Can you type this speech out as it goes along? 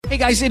Hey,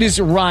 guys, it is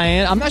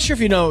Ryan. I'm not sure if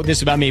you know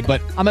this about me, but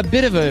I'm a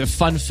bit of a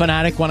fun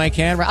fanatic when I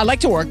can. I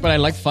like to work, but I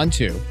like fun,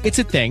 too. It's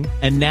a thing.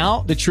 And now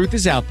the truth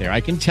is out there.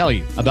 I can tell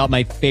you about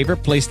my favorite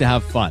place to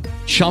have fun.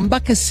 Chumba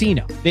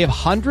Casino. They have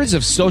hundreds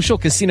of social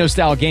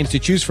casino-style games to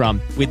choose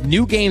from with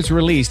new games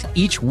released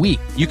each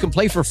week. You can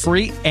play for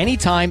free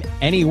anytime,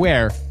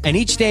 anywhere, and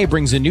each day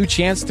brings a new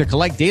chance to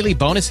collect daily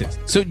bonuses.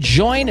 So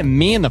join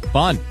me in the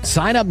fun.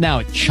 Sign up now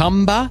at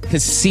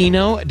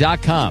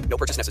ChumbaCasino.com. No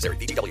purchase necessary.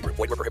 VGW Group.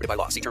 Void where prohibited by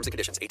law. See terms and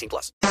conditions. 18+.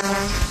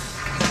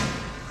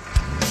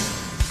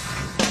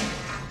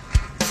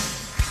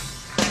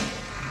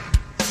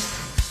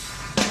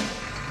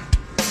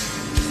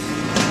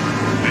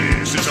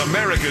 This is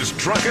America's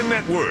Truckin'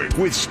 Network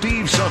with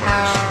Steve Summers.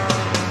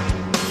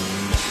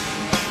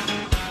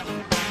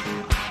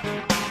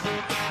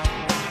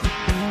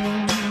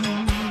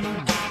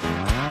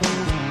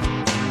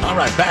 All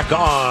right, back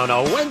on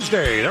a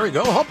Wednesday. There we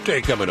go. Hump Day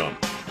coming up.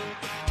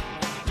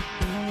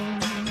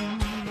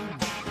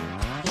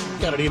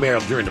 Got an email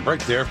during the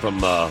break there from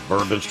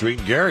Bourbon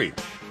Street. Gary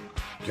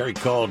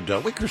called a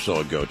week or so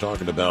ago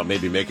talking about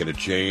maybe making a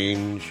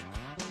change.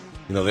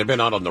 You know, they've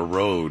been out on the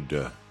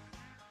road,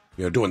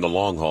 doing the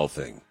long haul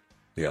thing.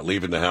 Yeah,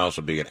 leaving the house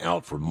and being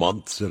out for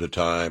months at a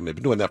time. They've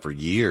been doing that for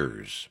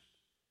years.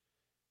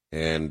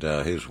 And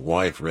his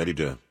wife ready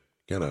to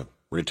kind of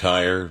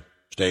retire,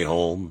 stay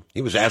home.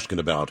 He was asking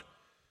about,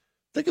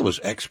 I think it was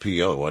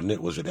XPO, wasn't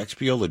it? Was it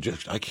XPO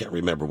Logistics? I can't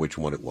remember which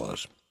one it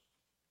was.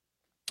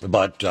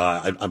 But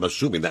I'm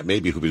assuming that may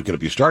be who he's going to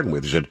be starting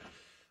with. He said,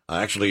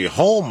 actually,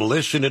 home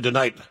listening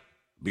tonight.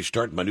 Be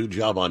starting my new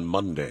job on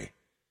Monday.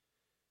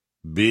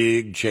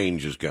 Big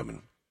changes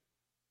coming.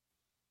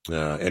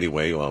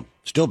 Anyway, I'll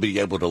still be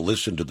able to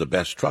listen to the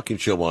best trucking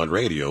show on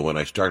radio when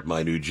I start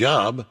my new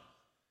job.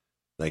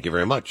 Thank you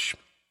very much.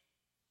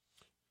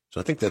 So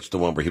I think that's the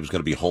one where he was going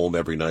to be home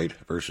every night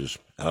versus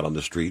out on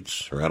the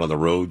streets or out on the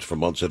roads for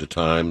months at a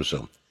time.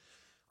 So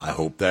I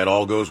hope that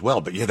all goes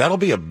well. But, yeah, that'll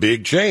be a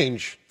big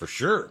change for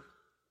sure.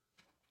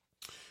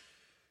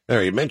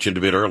 There, you mentioned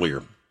a bit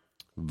earlier,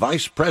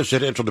 vice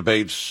presidential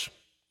debates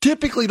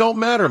typically don't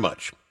matter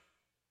much.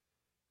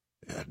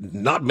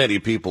 Not many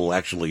people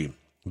actually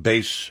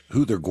base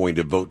who they're going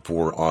to vote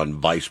for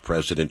on vice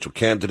presidential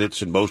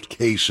candidates in most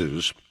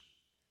cases.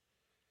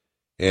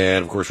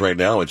 And, of course, right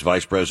now it's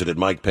Vice President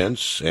Mike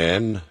Pence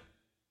and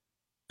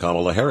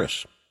Kamala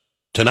Harris.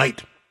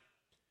 Tonight,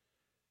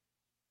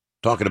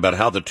 talking about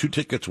how the two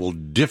tickets will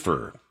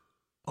differ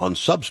on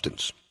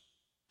substance.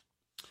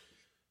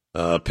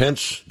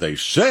 Pence, they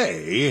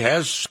say,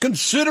 has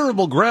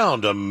considerable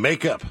ground to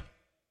make up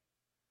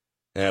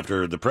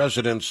after the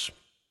president's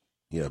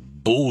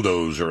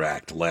bulldozer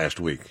act last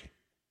week.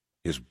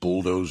 His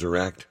bulldozer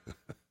act.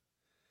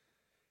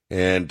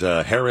 And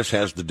Harris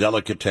has the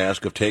delicate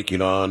task of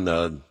taking on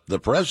the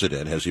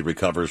president as he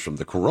recovers from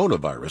the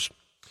coronavirus.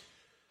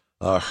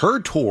 Her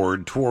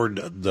toward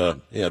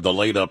the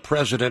laid-up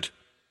president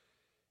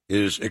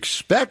is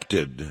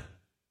expected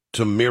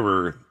to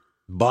mirror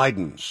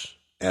Biden's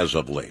as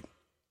of late.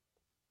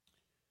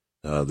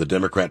 The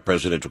Democrat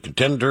presidential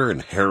contender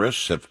and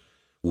Harris have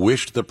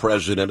wished the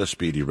president a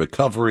speedy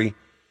recovery.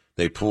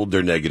 They pulled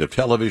their negative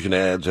television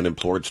ads and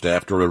implored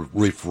staff to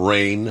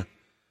refrain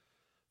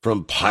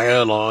from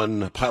piling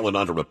on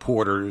to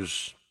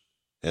reporters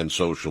and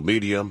social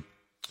media.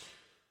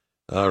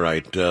 All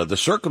right, the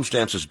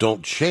circumstances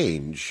don't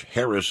change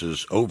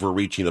Harris's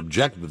overreaching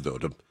objective, though,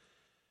 to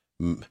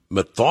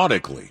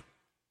methodically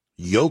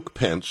yoke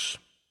Pence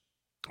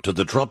to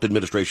the Trump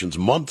administration's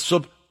months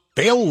of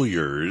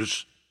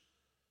failures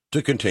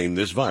to contain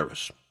this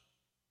virus.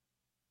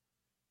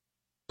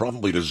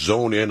 Probably to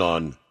zone in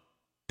on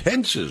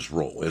Pence's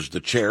role as the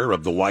chair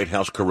of the White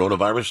House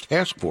Coronavirus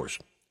Task Force.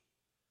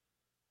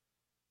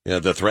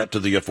 The threat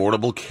to the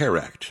Affordable Care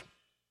Act.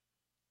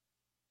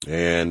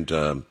 And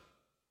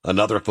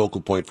another focal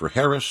point for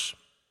Harris,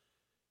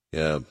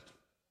 the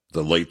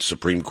late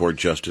Supreme Court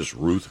Justice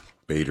Ruth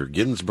Bader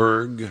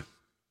Ginsburg.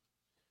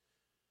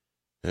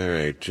 All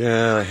right,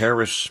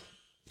 Harris,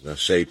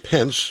 say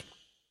Pence,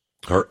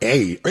 her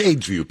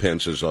aides view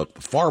Pence as a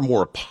far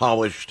more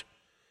polished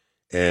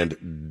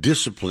and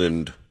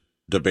disciplined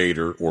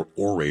debater or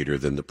orator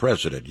than the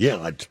president.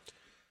 Yeah,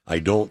 I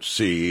don't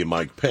see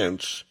Mike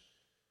Pence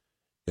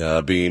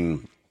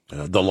being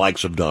the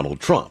likes of Donald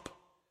Trump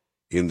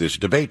in this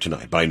debate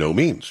tonight, by no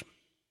means.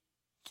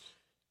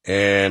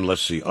 And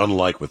let's see,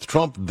 unlike with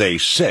Trump, they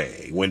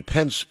say when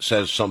Pence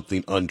says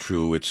something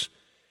untrue, it's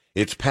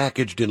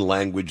packaged in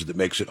language that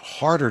makes it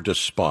harder to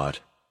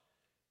spot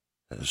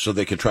so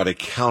they can try to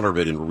counter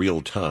it in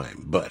real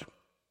time. But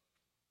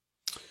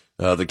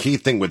the key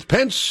thing with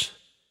Pence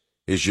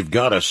is you've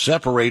got to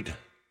separate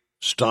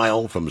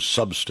style from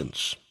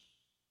substance.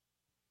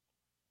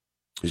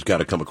 He's got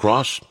to come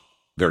across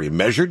very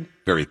measured,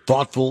 very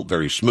thoughtful,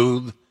 very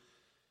smooth,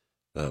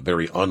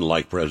 very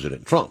unlike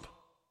President Trump.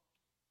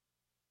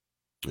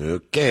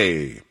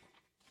 Okay.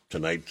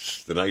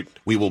 Tonight's the night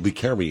we will be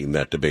carrying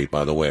that debate,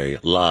 by the way,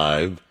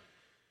 live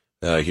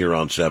here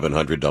on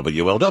 700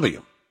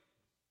 WLW.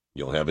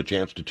 You'll have a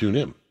chance to tune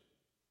in.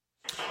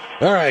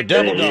 All right,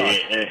 Devil Dog.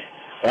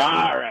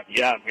 All right,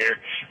 yeah, I'm here.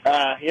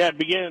 At the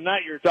beginning of the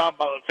night, you were talking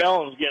about the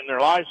felons getting their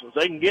license.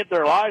 They can get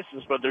their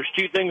license, but there's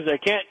two things they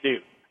can't do.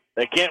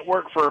 They can't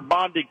work for a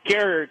bonded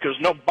carrier because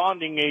no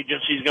bonding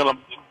agency is going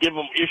to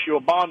issue a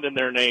bond in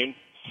their name,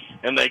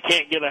 and they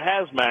can't get a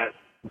hazmat.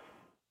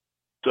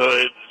 So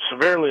it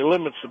severely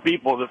limits the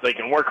people that they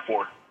can work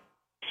for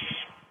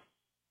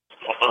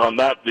on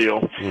that deal.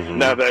 Mm-hmm.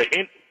 Now, the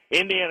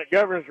Indiana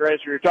governor's race,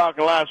 we were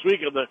talking last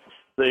week of the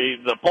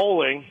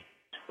polling.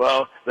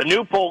 Well, the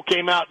new poll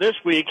came out this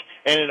week,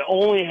 and it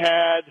only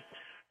had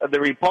the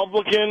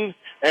Republican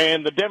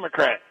and the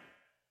Democrat.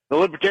 The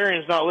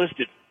Libertarian's not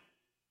listed.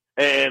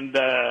 And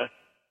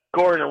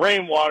according to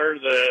Rainwater,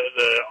 the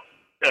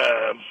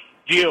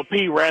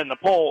GOP ran the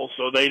poll,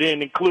 so they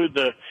didn't include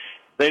the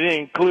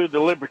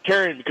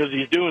Libertarian because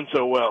he's doing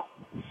so well.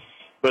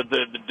 But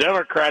the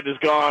Democrat has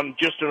gone,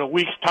 just in a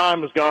week's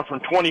time, has gone from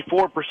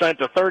 24%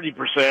 to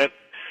 30%.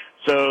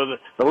 So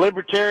the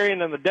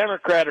Libertarian and the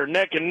Democrat are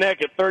neck and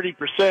neck at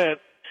 30%,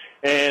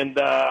 and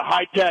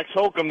high-tax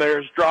Holcomb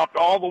there has dropped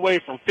all the way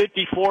from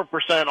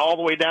 54% all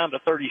the way down to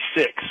 36%.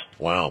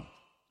 Wow,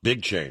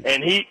 big change.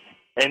 And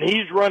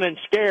he's running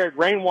scared.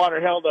 Rainwater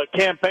held a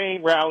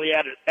campaign rally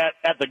at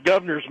the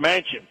governor's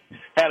mansion.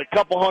 Had a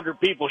couple hundred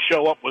people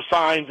show up with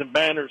signs and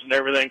banners and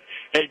everything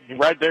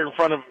right there in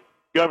front of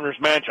governor's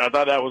mansion. I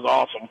thought that was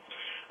awesome.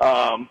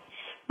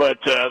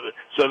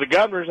 So the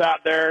governor's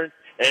out there,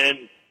 and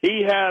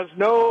he has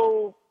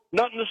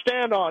nothing to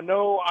stand on.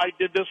 No, I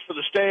did this for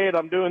the state.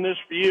 I'm doing this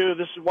for you.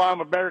 This is why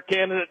I'm a better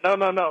candidate.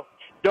 No.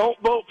 Don't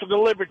vote for the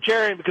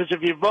Libertarian, because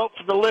if you vote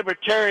for the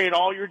Libertarian,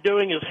 all you're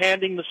doing is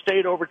handing the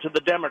state over to the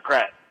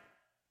Democrat.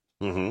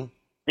 Mm-hmm.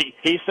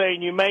 He's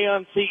saying you may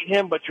unseat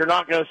him, but you're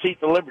not going to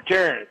seat the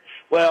Libertarian.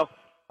 Well,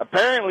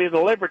 apparently the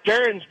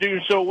Libertarian's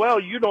doing so well,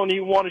 you don't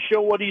even want to show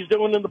what he's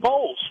doing in the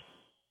polls.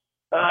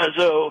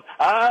 So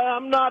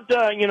I'm not,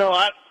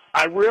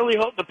 I really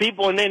hope the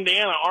people in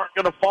Indiana aren't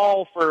going to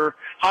fall for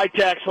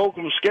high-tax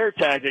Holcomb scare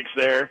tactics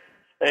there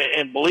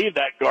and believe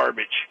that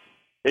garbage.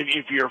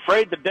 If you're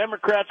afraid the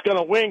Democrat's going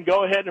to win,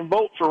 go ahead and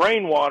vote for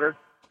Rainwater,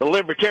 the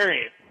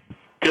Libertarian,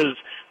 because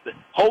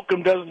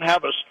Holcomb doesn't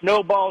have a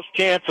snowball's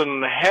chance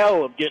in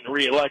hell of getting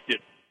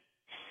reelected.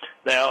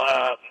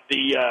 Now,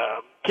 the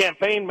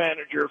campaign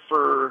manager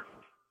for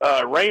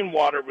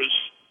Rainwater was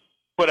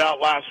put out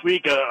last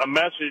week a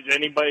message.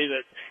 Anybody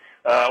that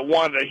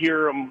wanted to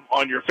hear them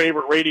on your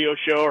favorite radio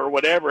show or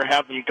whatever,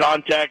 have them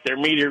contact their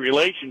media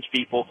relations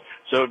people.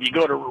 So if you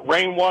go to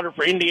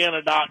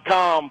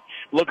rainwaterforindiana.com,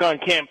 look on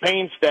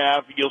campaign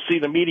staff, you'll see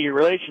the media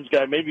relations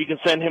guy. Maybe you can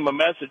send him a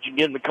message and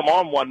get him to come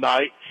on one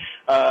night.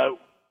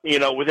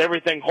 With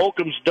everything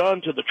Holcomb's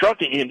done to the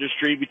trucking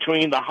industry,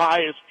 between the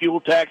highest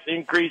fuel tax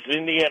increase in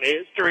Indiana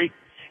history,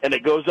 and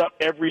it goes up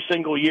every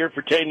single year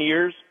for 10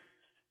 years,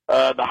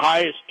 the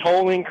highest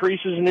toll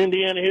increases in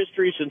Indiana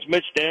history since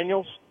Mitch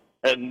Daniels,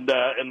 and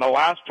the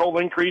last toll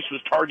increase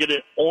was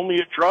targeted only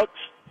at trucks.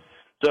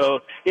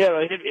 So,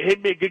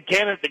 he'd be a good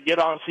candidate to get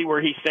on and see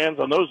where he stands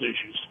on those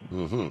issues.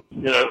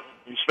 Mm-hmm.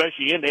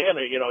 Especially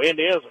Indiana.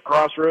 Indiana's the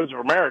crossroads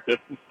of America.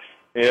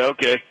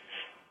 Okay.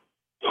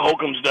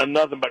 Holcomb's done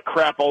nothing but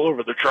crap all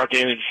over the trucking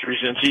industry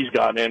since he's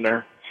gotten in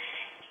there.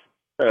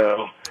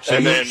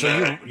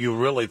 You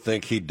really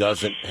think he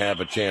doesn't have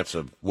a chance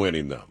of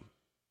winning them?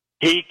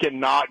 He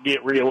cannot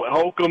get real.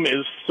 Holcomb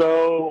is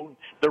so...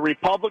 The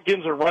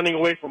Republicans are running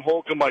away from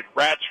Holcomb like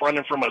rats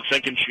running from a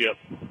sinking ship.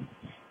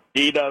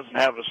 He doesn't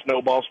have a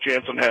snowball's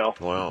chance in hell.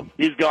 Wow.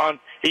 He's gone.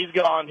 He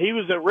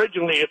was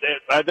originally,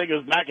 I think it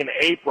was back in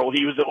April,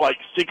 he was at like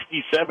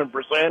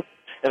 67%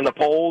 in the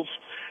polls.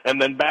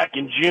 And then back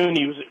in June,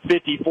 he was at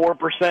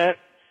 54%.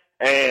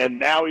 And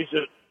now he's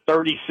at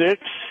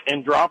 36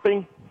 and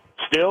dropping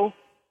still.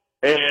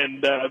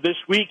 And this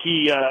week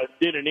he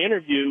did an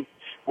interview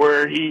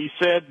where he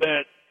said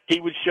that he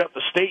would shut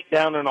the state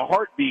down in a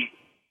heartbeat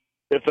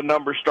if the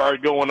numbers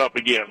started going up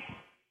again.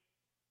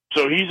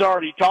 So he's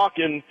already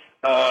talking,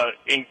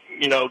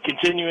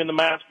 continuing the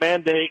mask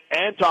mandate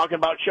and talking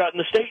about shutting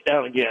the state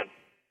down again.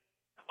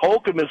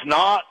 Holcomb is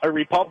not a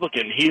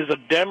Republican. He is a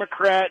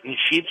Democrat in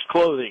sheep's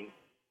clothing.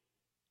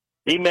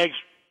 He makes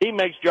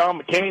John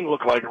McCain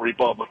look like a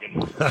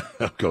Republican.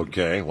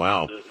 Okay,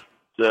 wow.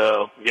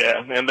 So,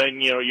 yeah, and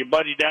then, your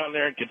buddy down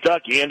there in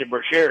Kentucky, Andy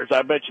Brashears,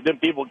 I bet you them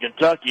people in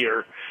Kentucky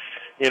are,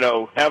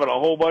 having a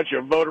whole bunch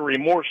of voter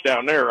remorse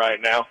down there right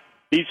now.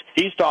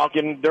 He's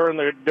talking during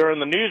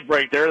the news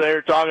break there.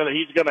 They're talking that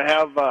he's going to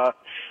have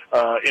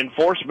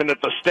enforcement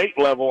at the state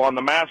level on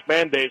the mask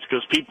mandates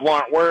because people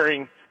aren't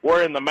wearing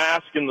the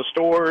mask in the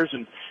stores,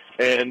 and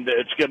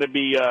it's going to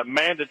be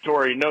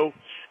mandatory. No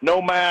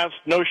mask,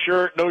 no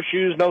shirt, no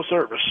shoes, no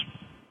service.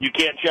 You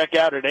can't check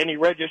out at any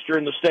register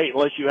in the state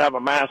unless you have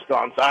a mask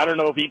on. So I don't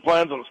know if he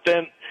plans on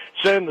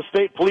sending the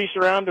state police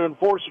around to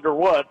enforce it or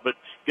what, but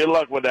good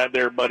luck with that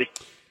there, buddy.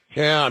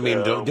 Yeah, I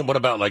mean, what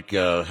about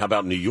how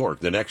about New York?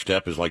 The next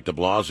step is like de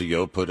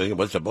Blasio putting,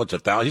 what's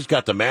 $1,000? He's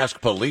got the mask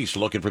police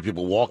looking for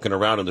people walking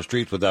around in the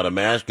streets without a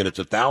mask, and it's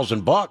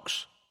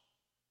 $1,000.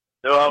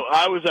 Well,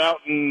 I was out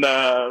in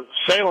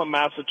Salem,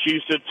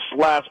 Massachusetts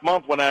last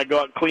month when I go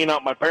out and clean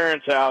out my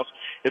parents' house.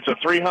 It's a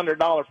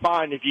 $300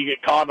 fine if you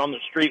get caught on the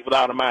street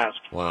without a mask.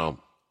 Wow.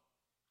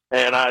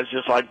 And I was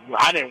just like,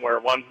 I didn't wear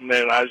one.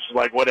 And I was just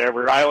like,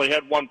 whatever. I only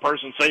had one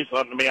person say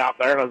something to me out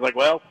there, and I was like,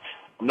 well,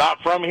 I'm not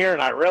from here,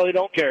 and I really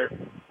don't care.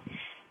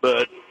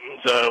 But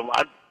so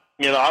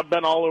I've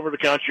been all over the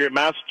country. At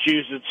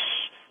Massachusetts,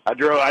 I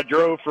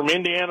drove from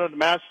Indiana to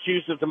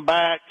Massachusetts and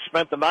back.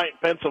 Spent the night in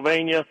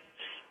Pennsylvania.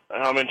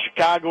 I'm in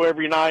Chicago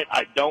every night.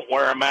 I don't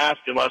wear a mask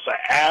unless I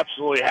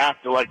absolutely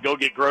have to, like, go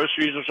get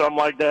groceries or something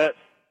like that.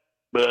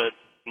 But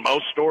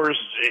most stores,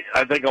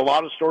 I think a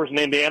lot of stores in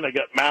Indiana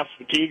got mask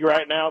fatigue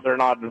right now. They're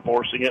not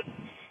enforcing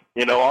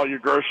it. All your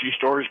grocery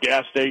stores,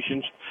 gas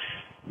stations,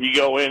 you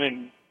go in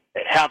and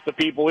half the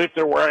people, if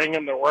they're wearing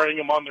them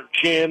on their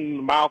chin,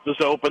 the mouth is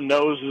open,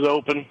 nose is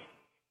open.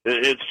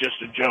 It's just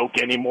a joke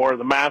anymore.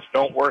 The masks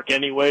don't work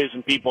anyways,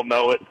 and people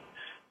know it.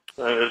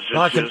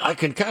 I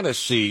can kind of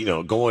see,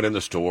 going in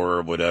the store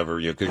or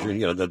whatever, because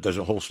there's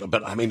a whole.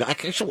 But I mean, I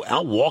can still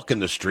out walk in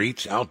the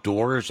streets,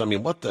 outdoors. I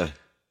mean, what the?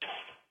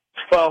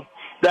 Well,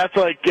 that's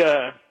like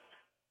the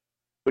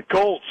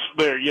Colts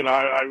there.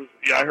 I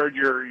heard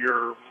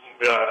your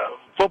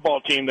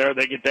football team there.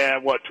 They get to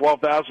have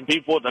 12,000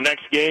 people at the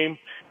next game.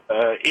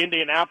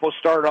 Indianapolis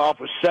started off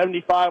with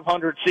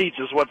 7,500 seats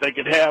is what they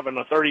could have in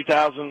a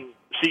 30,000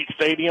 seat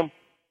stadium.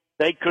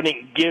 They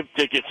couldn't give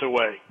tickets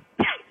away.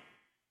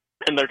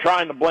 And they're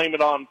trying to blame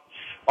it on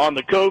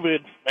the COVID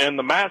and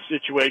the mask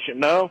situation.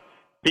 No,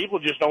 people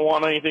just don't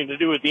want anything to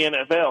do with the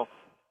NFL.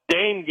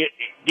 Game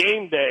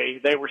day,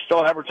 they were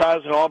still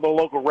advertising on all the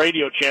local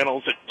radio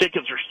channels that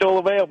tickets are still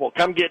available.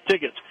 Come get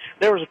tickets.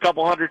 There was a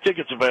couple hundred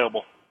tickets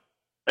available.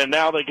 And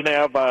now they can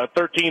have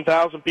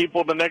 13,000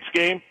 people the next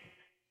game.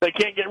 They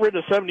can't get rid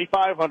of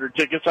 7,500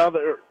 tickets. How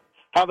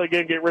they going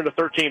to get rid of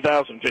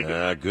 13,000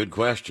 tickets? Good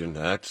question.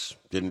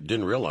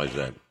 Didn't realize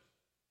that.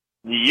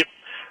 Yep.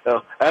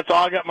 So that's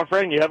all I got, my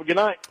friend. You have a good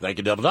night. Thank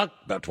you, Double Duck.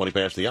 About 20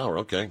 past the hour.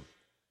 Okay.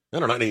 I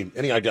don't know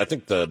any idea. I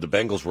think the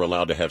Bengals were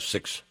allowed to have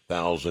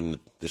 6,000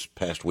 this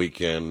past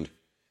weekend.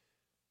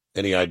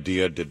 Any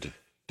idea? Did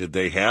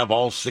they have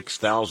all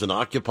 6,000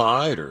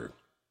 occupied? Or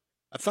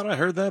I thought I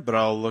heard that, but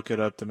I'll look it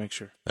up to make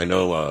sure. I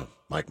know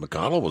Mike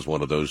McConnell was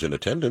one of those in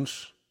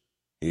attendance.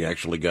 He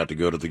actually got to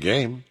go to the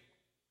game.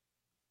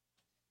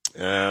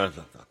 I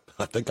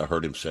think I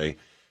heard him say.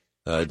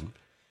 And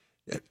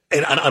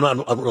I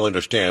don't really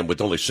understand,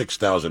 with only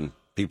 6,000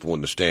 people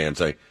in the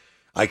stands,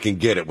 I can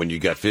get it when you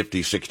got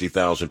 50,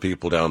 60,000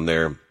 people down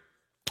there.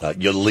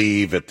 You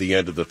leave at the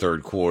end of the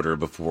third quarter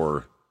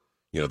before,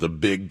 the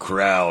big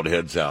crowd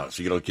heads out,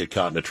 so you don't get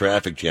caught in a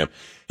traffic jam.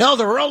 Hell,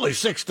 there were only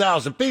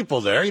 6,000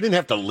 people there. He didn't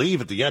have to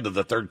leave at the end of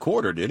the third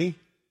quarter, did he?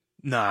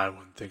 No, I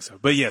wouldn't think so.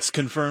 But yes,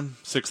 confirmed,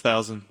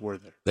 6,000 were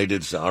there. They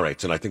did. All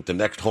right, and I think the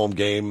next home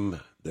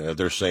game,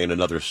 they're saying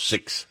another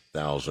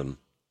 6,000.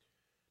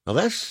 Now,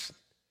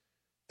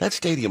 that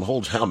stadium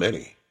holds how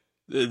many?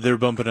 They're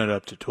bumping it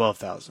up to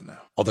 12,000 now.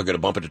 Oh, they're going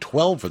to bump it to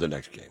 12 for the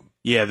next game.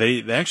 Yeah,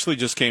 they actually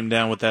just came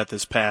down with that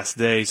this past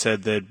day,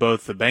 said that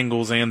both the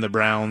Bengals and the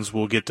Browns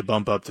will get to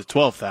bump up to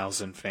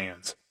 12,000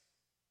 fans.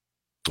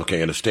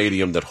 Okay, in a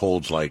stadium that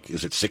holds,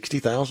 is it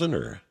 60,000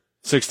 or?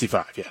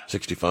 65, yeah.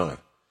 65.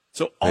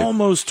 So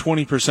almost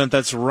 20%.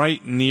 That's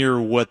right near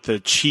what the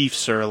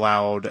Chiefs are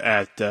allowed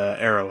at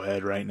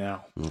Arrowhead right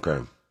now. Okay.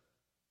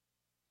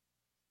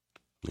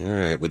 All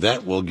right, with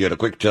that, we'll get a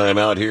quick time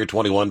out here,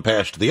 21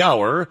 past the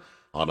hour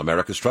on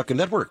America's Trucking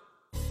Network.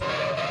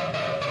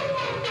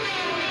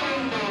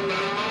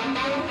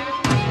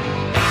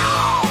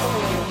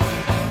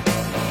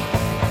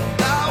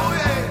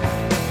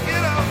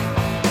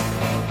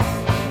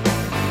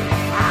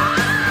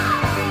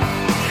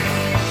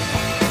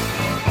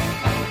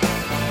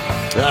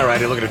 All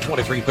right, looking at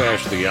 23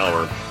 past the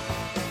hour.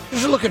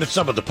 Just looking at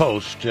some of the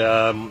posts.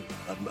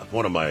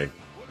 One of my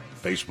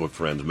Facebook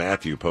friends,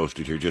 Matthew,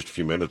 posted here just a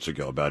few minutes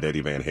ago about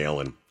Eddie Van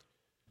Halen,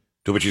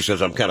 to which he says,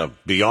 I'm kind of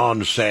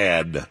beyond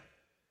sad.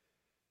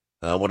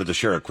 I wanted to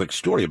share a quick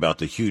story about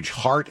the huge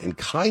heart and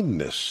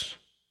kindness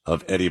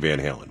of Eddie Van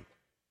Halen.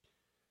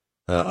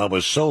 I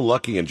was so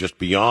lucky and just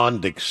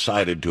beyond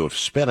excited to have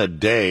spent a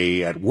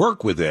day at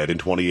work with Ed in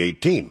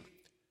 2018.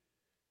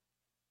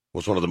 It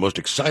was one of the most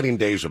exciting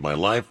days of my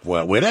life.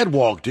 Well, when Ed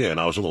walked in,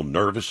 I was a little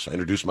nervous. I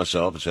introduced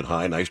myself and said,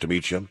 hi, nice to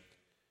meet you.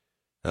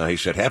 He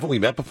said, haven't we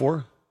met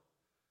before?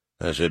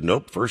 I said,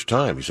 nope, first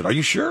time. He said, are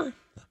you sure?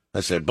 I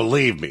said,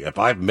 believe me, if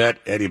I've met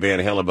Eddie Van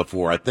Halen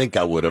before, I think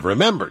I would have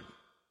remembered.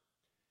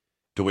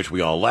 To which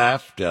we all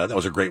laughed. That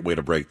was a great way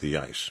to break the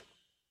ice.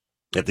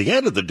 At the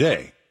end of the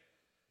day,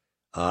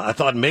 I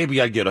thought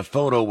maybe I'd get a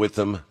photo with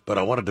him, but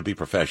I wanted to be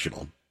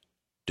professional.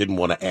 Didn't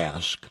want to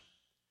ask.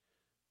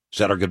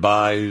 Said our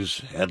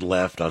goodbyes. Ed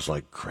left. I was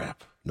like,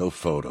 crap, no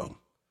photo.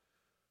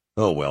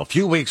 Oh, well, a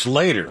few weeks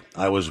later,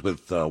 I was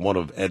with one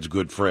of Ed's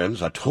good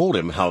friends. I told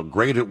him how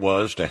great it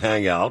was to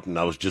hang out, and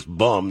I was just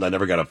bummed I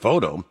never got a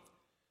photo.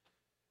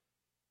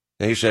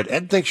 And he said,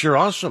 Ed thinks you're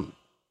awesome.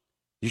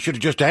 You should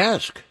have just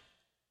asked.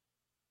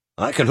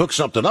 I can hook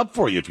something up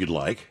for you if you'd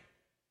like.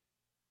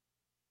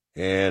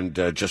 And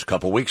just a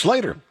couple weeks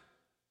later,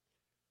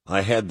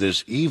 I had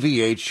this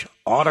EVH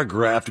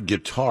autographed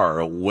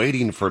guitar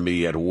waiting for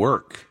me at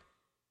work.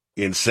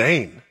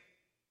 Insane.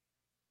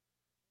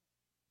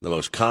 The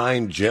most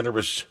kind,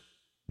 generous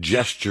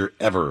gesture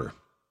ever.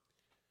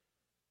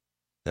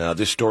 Now,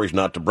 this story's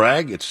not to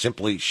brag. It's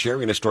simply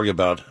sharing a story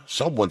about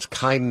someone's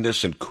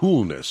kindness and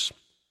coolness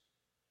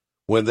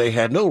when they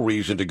had no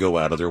reason to go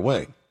out of their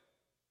way.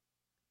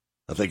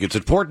 I think it's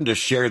important to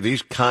share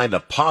these kind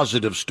of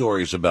positive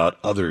stories about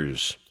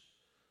others.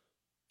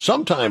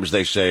 Sometimes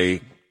they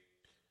say,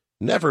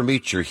 never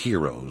meet your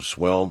heroes.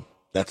 Well,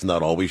 that's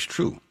not always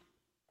true.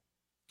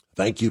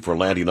 Thank you for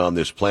landing on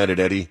this planet,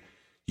 Eddie.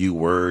 You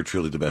were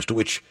truly the best. To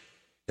which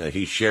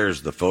he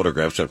shares the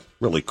photographs. A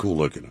really cool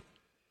looking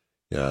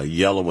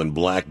yellow and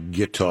black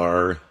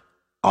guitar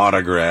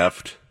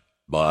autographed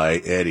by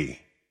Eddie.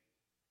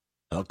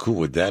 How cool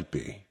would that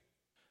be?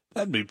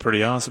 That'd be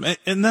pretty awesome.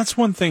 And that's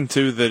one thing,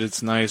 too, that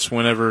it's nice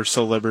whenever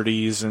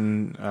celebrities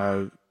and,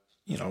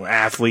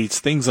 athletes,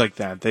 things like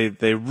that,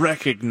 they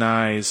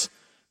recognize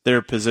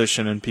their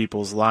position in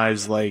people's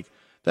lives. Like,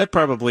 that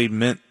probably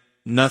meant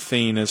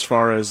nothing as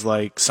far as,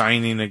 like,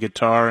 signing a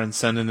guitar and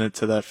sending it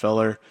to that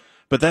feller.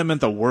 But that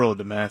meant the world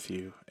to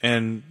Matthew.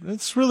 And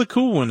it's really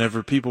cool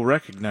whenever people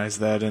recognize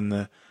that in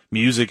the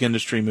music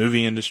industry,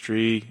 movie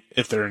industry,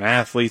 if they're an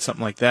athlete,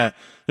 something like that.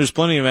 There's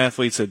plenty of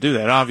athletes that do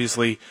that.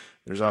 Obviously,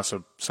 there's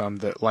also some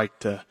that like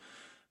to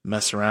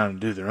mess around and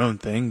do their own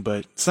thing,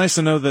 but it's nice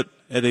to know that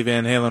Eddie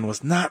Van Halen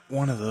was not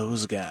one of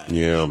those guys.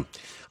 Yeah.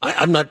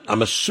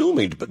 I'm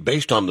assuming, but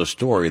based on the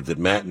story, that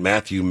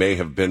Matthew may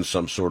have been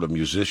some sort of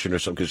musician or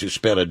something, because he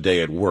spent a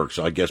day at work,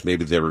 so I guess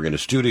maybe they were in a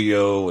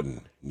studio,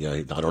 and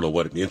I don't know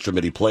what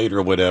instrument he played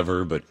or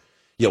whatever, but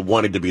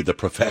wanted to be the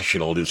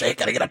professional to say, hey,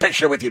 can I get a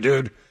picture with you,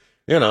 dude?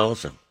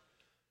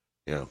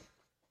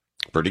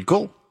 Pretty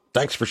cool.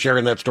 Thanks for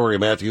sharing that story,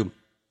 Matthew.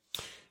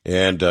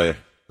 And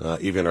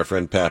even our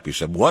friend Pappy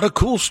said, what a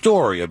cool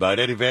story about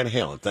Eddie Van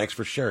Halen. Thanks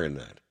for sharing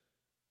that.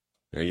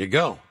 There you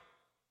go.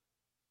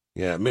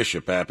 Yeah, miss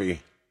you,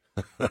 Pappy.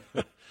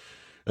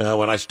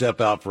 When I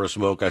step out for a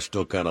smoke, I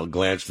still kind of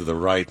glance to the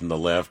right and the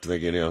left,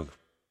 thinking,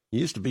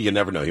 used to be, you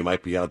never know. He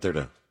might be out there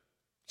to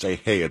say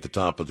hey at the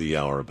top of the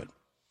hour. But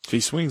if he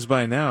swings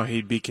by now,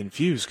 he'd be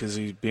confused because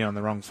he'd be on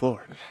the wrong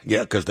floor.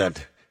 Yeah, because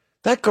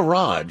that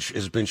garage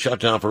has been shut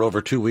down for over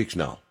 2 weeks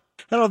now.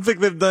 I don't think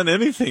they've done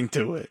anything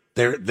to it.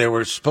 They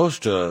were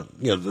supposed to,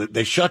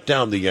 they shut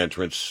down the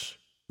entrance.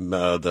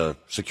 The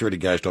security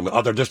guys told me,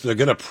 they're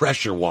going to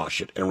pressure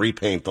wash it and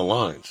repaint the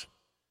lines.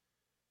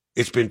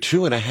 It's been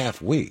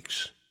 2.5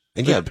 weeks.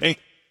 And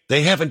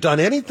they haven't done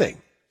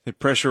anything. They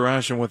pressure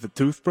wash them with a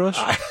toothbrush?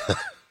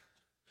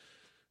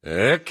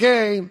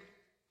 Okay.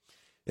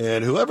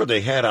 And whoever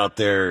they had out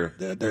there,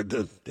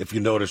 if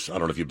you notice, I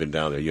don't know if you've been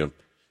down there,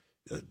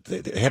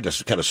 they had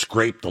to kind of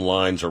scrape the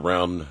lines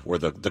around where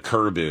the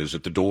curb is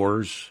at the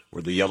doors,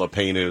 where the yellow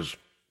paint is.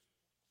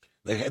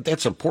 They had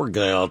some poor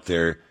guy out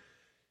there,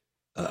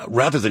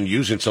 rather than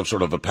using some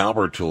sort of a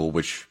power tool,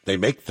 which they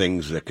make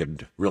things that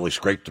could really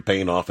scrape the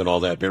paint off and all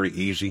that very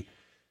easy,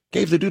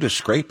 gave the dude a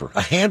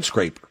hand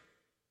scraper,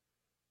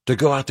 to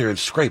go out there and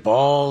scrape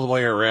all the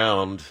way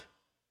around.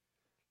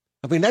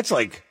 I mean, that's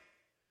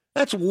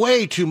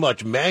way too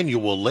much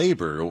manual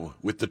labor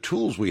with the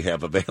tools we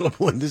have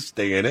available in this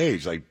day and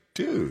age. Like,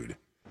 dude.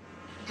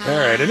 All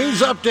right, a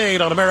news update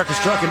on America's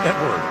Trucking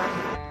Network.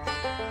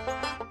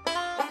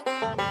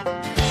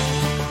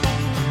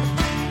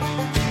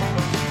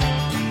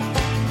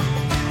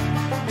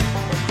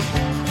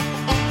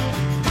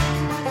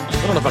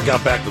 I don't know if I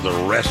got back to the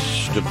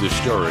rest of the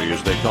story,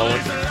 as they call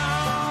it.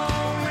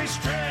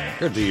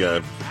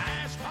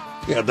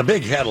 Here's the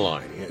big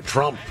headline.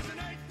 Trump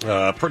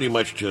pretty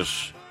much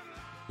just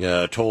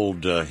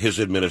told his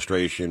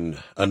administration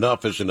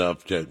enough is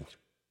enough.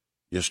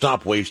 You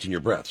stop wasting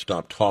your breath.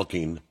 Stop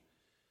talking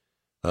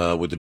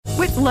with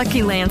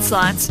Lucky Land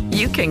Slots,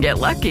 you can get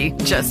lucky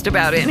just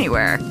about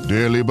anywhere.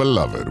 Dearly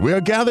beloved, we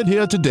are gathered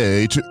here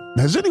today to...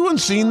 Has anyone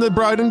seen the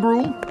bride and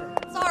groom?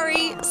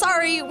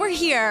 Sorry, we're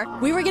here.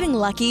 We were getting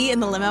lucky in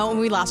the limo and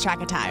we lost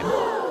track of time.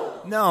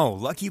 No,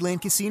 Lucky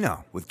Land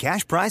Casino, with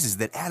cash prizes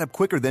that add up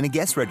quicker than a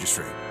guest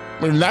registry.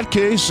 In that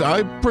case,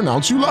 I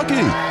pronounce you lucky.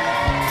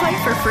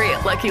 Play for free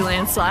at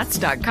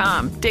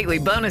LuckyLandSlots.com. Daily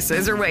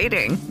bonuses are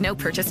waiting. No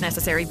purchase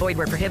necessary. Void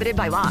where prohibited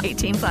by law.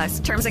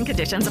 18+. Terms and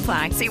conditions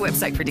apply. See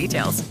website for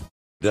details.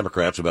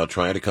 Democrats about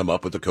trying to come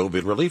up with a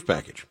COVID relief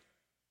package.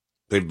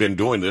 They've been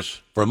doing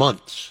this for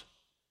months.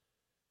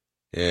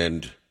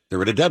 And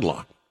they're at a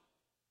deadlock.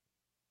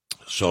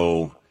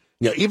 So,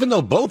 even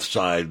though both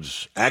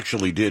sides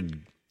actually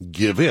did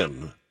give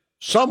in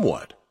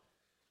somewhat,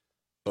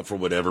 but for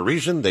whatever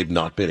reason, they've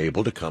not been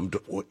able to come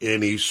to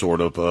any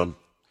sort of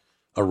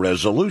a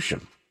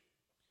resolution.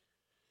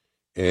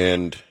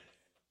 And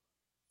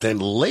then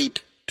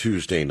late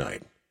Tuesday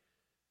night,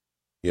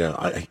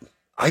 I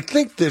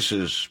think this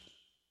is,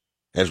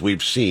 as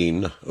we've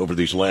seen over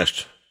these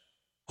last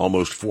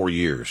almost 4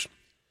 years,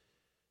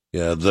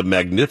 the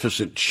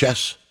magnificent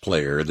chess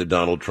player that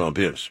Donald Trump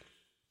is.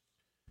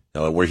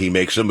 Where he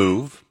makes a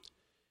move,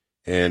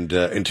 and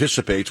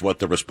anticipates what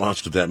the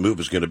response to that move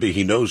is going to be.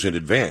 He knows in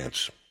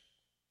advance.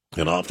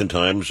 And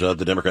oftentimes the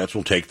Democrats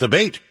will take the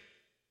bait,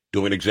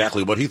 doing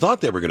exactly what he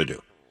thought they were going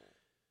to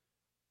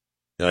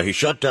do. He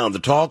shut down the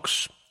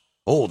talks.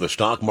 Oh, the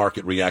stock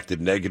market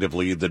reacted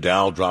negatively. The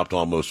Dow dropped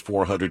almost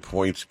 400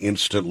 points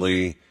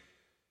instantly.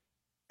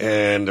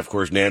 And, of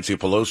course, Nancy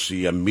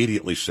Pelosi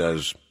immediately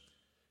says,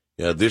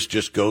 this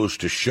just goes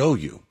to show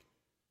you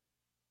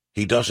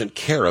he doesn't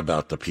care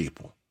about the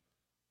people.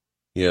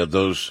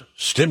 Those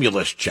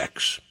stimulus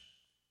checks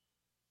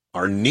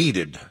are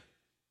needed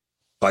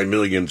by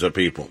millions of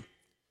people.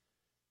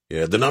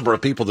 The number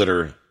of people that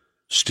are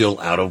still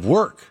out of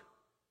work,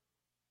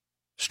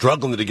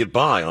 struggling to get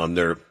by on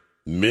their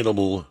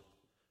minimal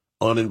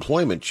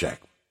unemployment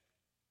check.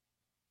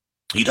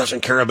 He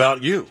doesn't care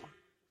about you.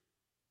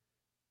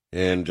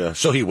 And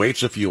so he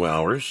waits a few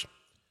hours,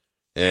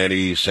 and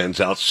he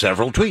sends out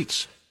several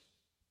tweets.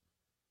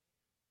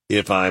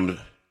 If I'm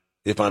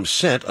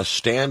sent a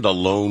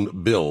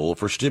standalone bill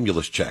for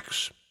stimulus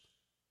checks,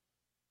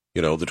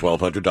 the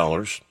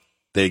 $1,200,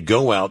 they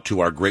go out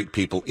to our great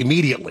people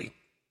immediately.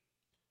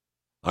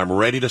 I'm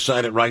ready to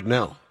sign it right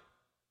now.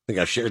 I think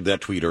I shared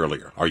that tweet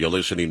earlier. Are you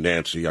listening,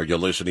 Nancy? Are you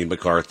listening,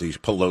 McCarthy,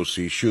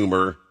 Pelosi,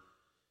 Schumer?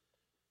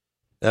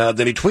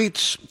 Then he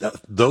tweets,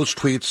 those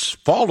tweets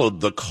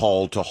followed the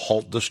call to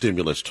halt the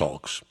stimulus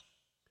talks.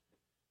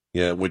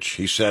 Which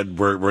he said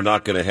we're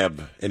not going to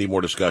have any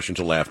more discussion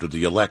until after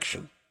the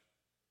election.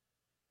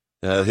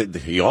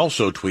 He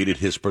also tweeted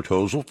his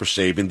proposal for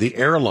saving the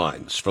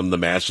airlines from the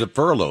massive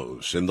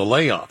furloughs and the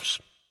layoffs.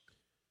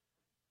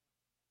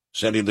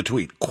 Sending the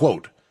tweet,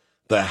 quote,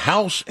 the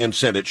House and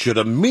Senate should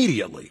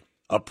immediately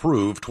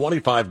approve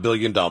 $25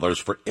 billion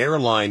for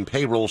airline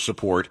payroll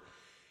support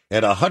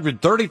and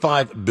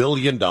 $135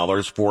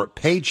 billion for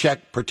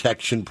Paycheck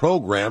Protection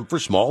Program for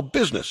small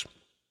business.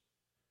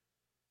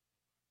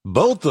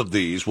 Both of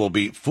these will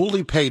be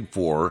fully paid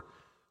for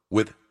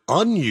with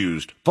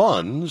unused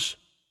funds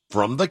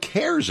from the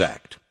CARES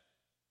Act.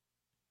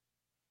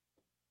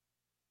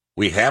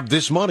 We have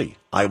this money.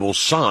 I will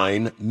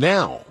sign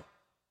now.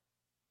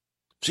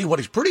 See, what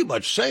he's pretty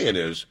much saying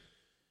is,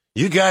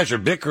 you guys are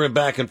bickering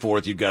back and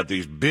forth. You've got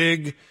these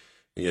big,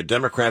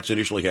 Democrats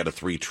initially had a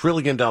 $3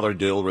 trillion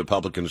deal.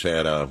 Republicans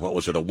had a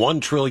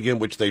 $1 trillion,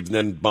 which they've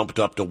then bumped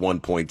up to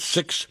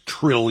 $1.6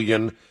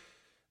 trillion.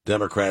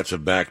 Democrats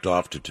have backed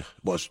off to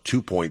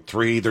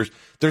 $2.3.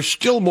 There's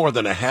still more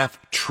than a $500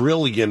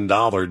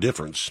 billion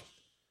difference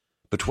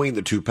between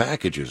the two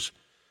packages.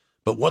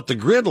 But what the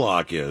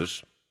gridlock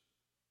is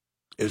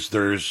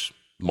there's,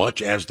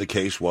 much as the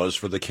case was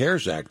for the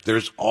CARES Act,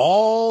 there's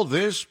all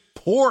this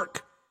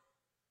pork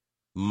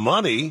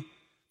money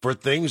for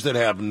things that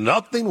have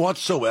nothing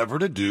whatsoever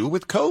to do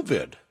with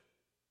COVID.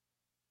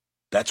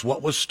 That's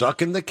what was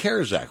stuck in the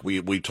CARES Act.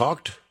 We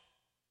talked,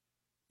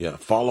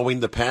 following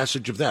the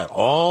passage of that,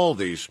 all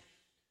these,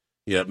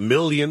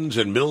 millions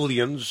and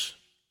millions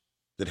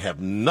that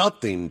have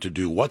nothing to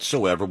do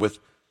whatsoever with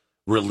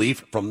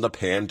relief from the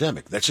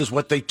pandemic. This is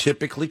what they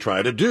typically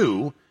try to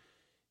do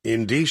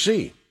in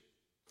D.C.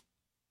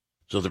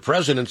 So the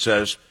president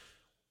says,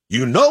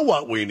 you know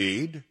what we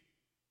need?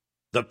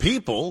 The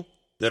people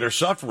that are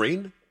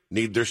suffering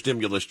need their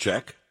stimulus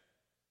check.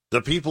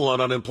 The people on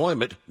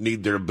unemployment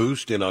need their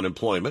boost in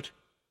unemployment.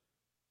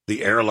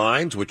 The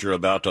airlines, which are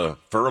about to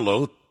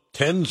furlough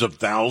tens of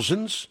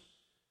thousands,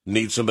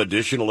 need some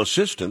additional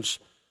assistance.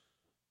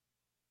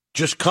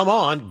 Just come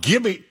on,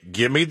 give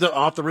me the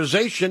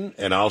authorization,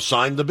 and I'll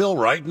sign the bill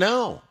right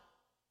now.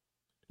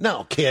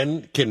 Now,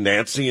 can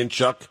Nancy and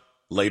Chuck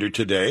later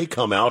today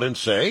come out and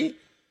say,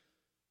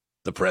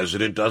 the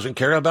president doesn't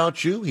care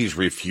about you? He's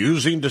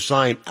refusing to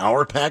sign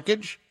our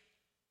package?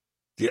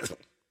 Yes.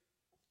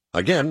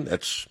 Again,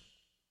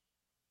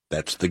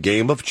 that's the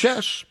game of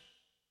chess.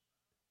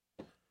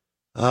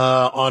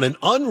 On an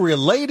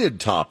unrelated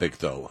topic,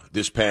 though,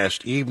 this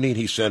past evening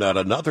he sent out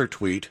another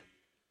tweet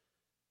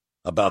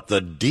about the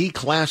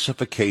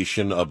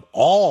declassification of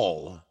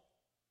all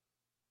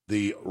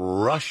the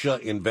Russia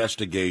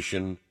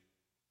investigation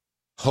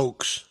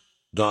hoax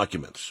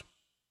documents,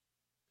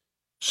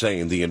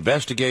 saying the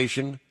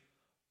investigation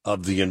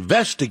of the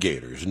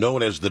investigators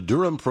known as the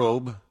Durham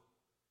probe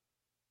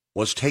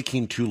was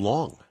taking too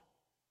long.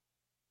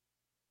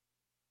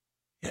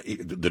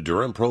 The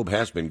Durham probe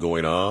has been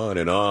going on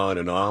and on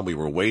and on. We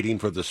were waiting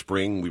for the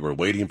spring. We were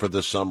waiting for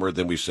the summer.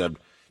 Then we said,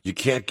 you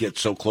can't get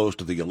so close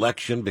to the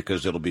election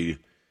because it'll be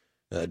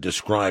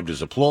described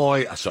as a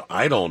ploy. So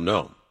I don't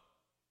know.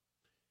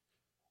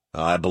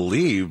 I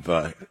believe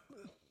the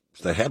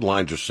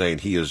headlines are saying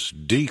he is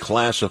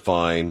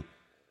declassifying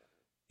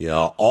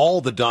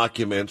all the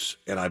documents,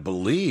 and I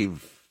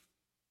believe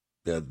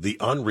the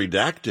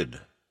unredacted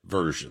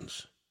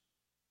versions,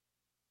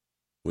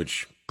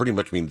 which pretty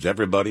much means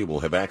everybody will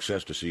have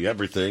access to see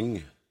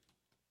everything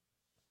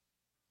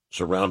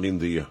surrounding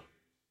the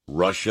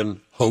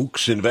Russian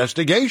hoax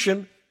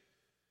investigation.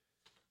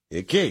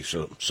 Okay,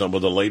 so some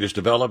of the latest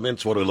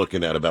developments. What are we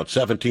looking at? About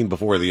 17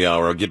 before the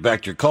hour. I'll get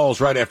back to your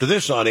calls right after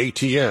this on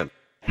ATN.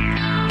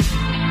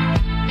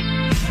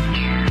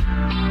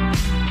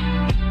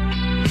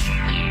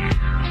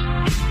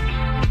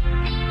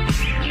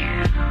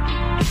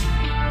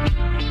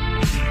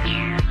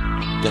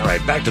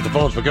 right, back to the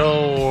phones we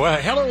go.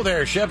 Hello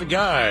there, Chef and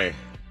Guy.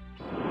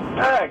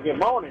 Hi, good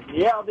morning.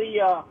 Yeah,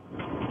 I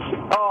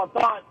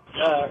thought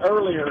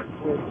earlier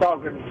we were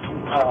talking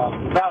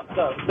about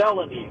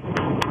felony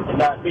and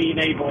not being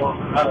able.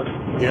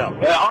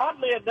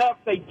 Oddly enough,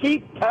 they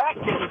keep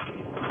packing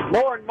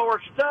more and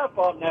more stuff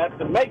on that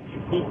to make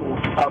people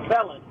a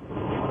felon.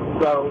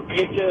 So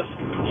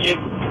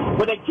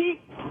when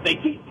they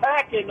keep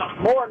packing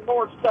more and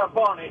more stuff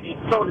on it, it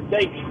sort of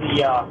takes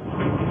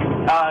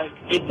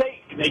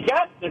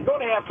they're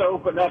going to have to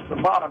open up the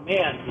bottom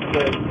end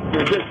because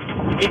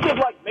it's just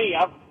like me.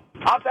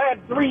 I've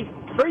had three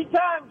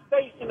times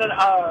facing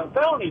a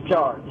felony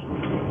charge.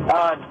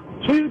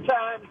 2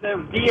 times there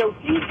was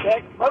DOT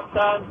check. Most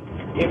times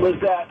it was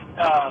that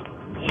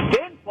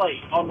VIN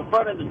plate on the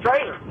front of the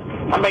trailer.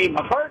 I mean,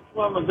 my first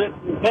one was in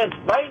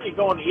Pennsylvania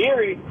going to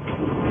Erie,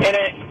 and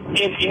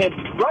it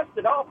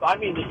rusted off. I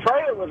mean, the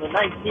trailer was a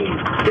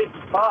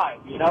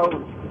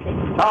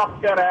 1955,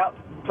 top cut out,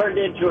 turned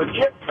into a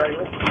chip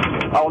trailer.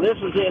 Oh, this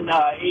was in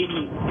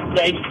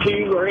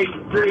 82 or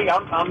 83.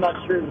 I'm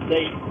not sure the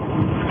date.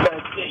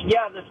 But,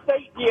 the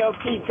state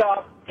DOT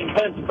cop in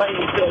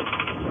Pennsylvania said,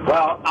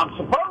 well, I'm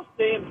supposed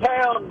to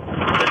impound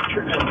the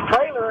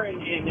trailer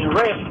and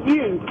arrest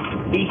you.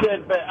 He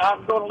said, but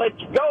I'm going to let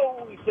you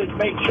go. He said,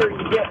 make sure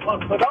you get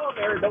one put on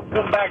there. Don't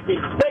come back to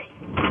the state.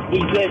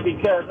 He said,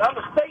 because I'm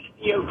a state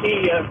DOT,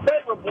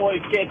 federal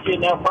boys catch you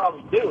and they'll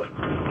probably do it.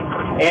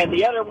 And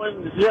the other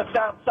one was just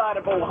outside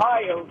of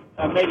Ohio.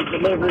 I made a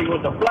delivery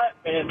with a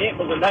flatbed. It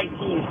was a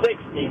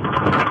 1960.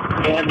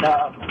 And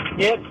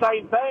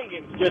same thing.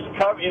 It was just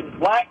covered. It was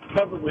black,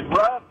 covered with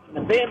rust, and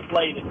the VIN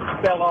plate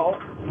fell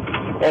off.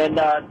 And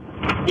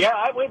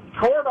I went to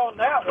court on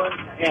that one.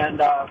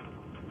 And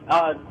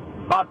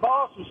my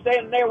boss was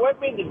standing there with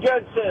me. And the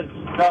judge says,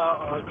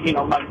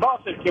 my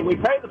boss said, "Can we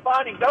pay the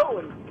fine and go?"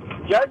 And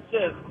the judge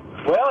says,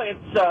 well,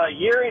 it's a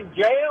year in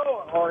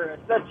jail or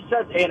such and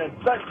such, and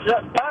it's such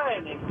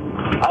time. And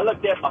I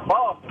looked at my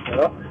boss and said,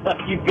 oh,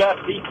 you've got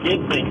to be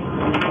kidding me.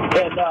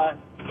 And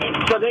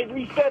so they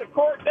reset a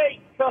court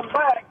date, come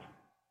back.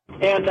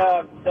 And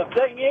the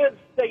thing is,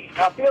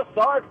 I feel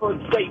sorry for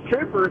the state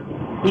trooper.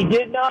 He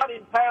did not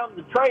impound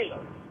the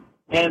trailer.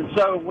 And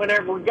so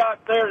whenever we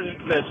got there,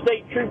 the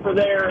state trooper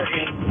there,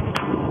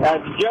 and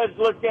the judge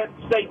looked at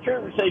the state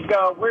trooper and said,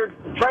 where's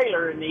the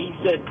trailer? And he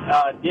said,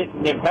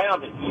 didn't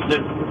impound it. He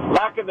said,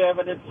 lack of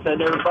evidence,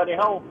 send everybody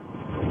home.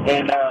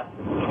 And,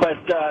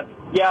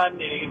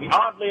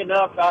 oddly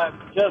enough,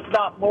 just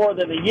not more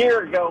than a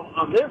year ago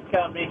on this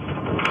company,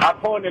 I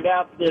pointed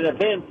out that a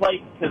VIN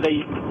plate, because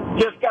they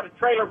just got a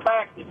trailer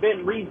back that had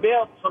been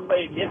rebuilt.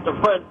 Somebody hit the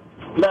front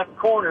left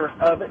corner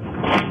of it,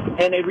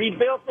 and they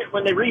rebuilt it.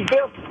 When they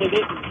rebuilt it, they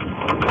didn't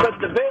put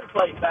the VIN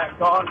plate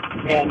back on,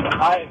 and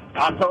I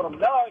told them,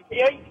 no,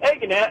 you ain't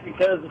taking that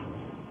because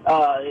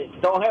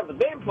it don't have the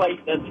VIN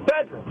plate, that's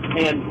federal.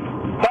 And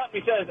the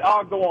company says,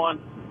 I'll go on.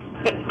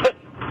 And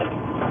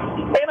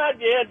I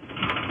did.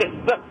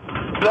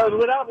 So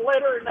without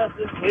litter or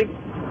nothing,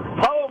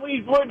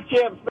 Halloween's wood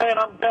chips, man,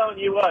 I'm telling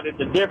you what, it's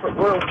a different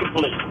world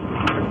completely.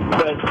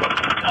 But,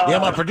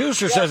 my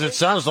producer says it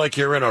sounds like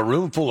you're in a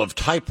room full of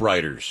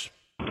typewriters.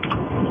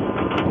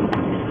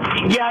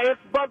 Yeah,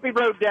 it's a bumpy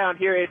road down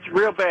here. It's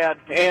real bad,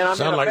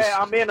 and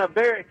I'm in a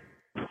very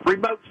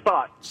remote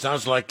spot.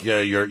 Sounds like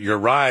your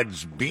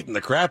ride's beating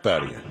the crap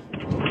out of you.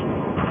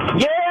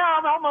 Yeah,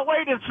 I'm on my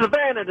way to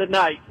Savannah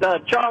tonight.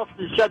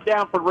 Charleston shut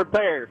down for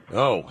repairs.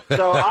 Oh.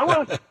 So I'm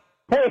going to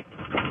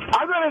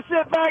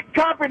sit back and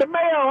copy the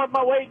mail on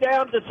my way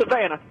down to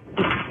Savannah.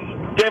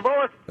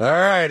 All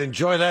right,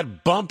 enjoy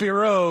that bumpy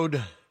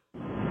road.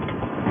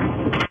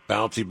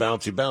 Bouncy,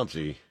 bouncy,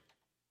 bouncy.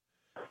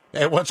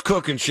 Hey, what's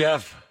cooking,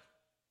 Chef?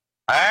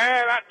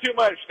 Not too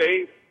much,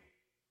 Steve.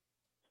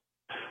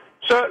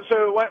 So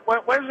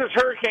when's this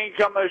hurricane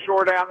coming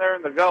ashore down there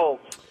in the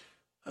Gulf?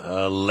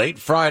 Late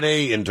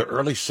Friday into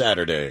early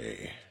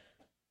Saturday.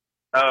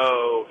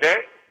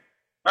 Okay.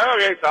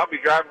 Okay, so I'll be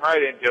driving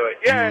right into it.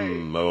 Yay!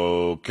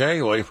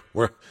 Okay. Well,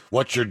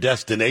 what's your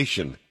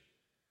destination?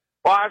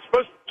 Well, I'm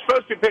supposed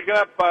to be picking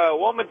up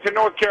Wilmington,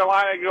 North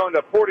Carolina, going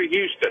to Port of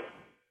Houston.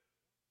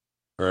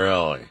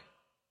 Really?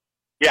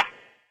 Yeah.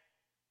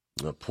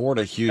 The Port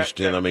of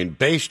Houston, I mean,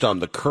 based on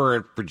the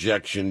current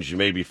projections, you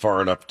may be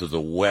far enough to the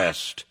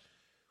west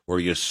where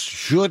you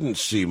shouldn't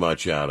see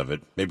much out of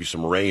it. Maybe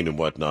some rain and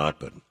whatnot,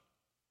 but...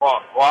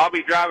 Well, I'll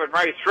be driving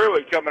right through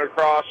it coming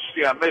across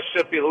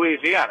Mississippi,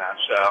 Louisiana,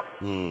 so...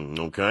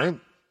 Okay.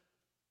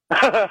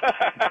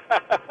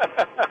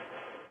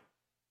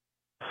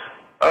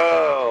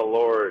 Oh,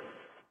 Lord.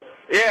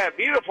 Yeah,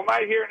 beautiful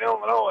night here in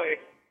Illinois.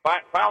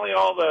 Finally,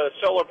 all the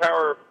solar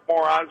power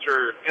morons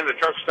are in the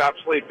truck stop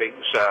sleeping,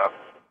 so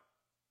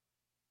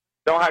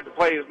don't have to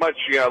play as much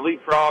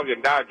leapfrog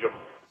and dodge them.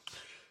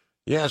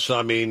 Yes,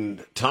 I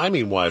mean,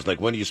 timing-wise, like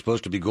when are you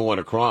supposed to be going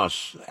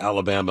across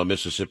Alabama,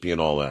 Mississippi, and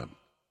all that?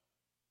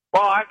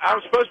 Well,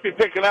 I'm supposed to be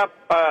picking up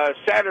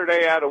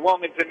Saturday out of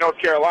Wilmington, North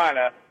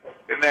Carolina,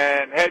 and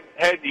then head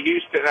to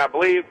Houston. I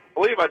believe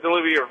I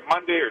deliver you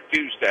Monday or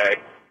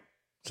Tuesday.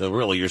 So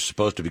really, you're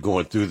supposed to be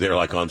going through there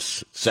like on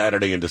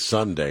Saturday into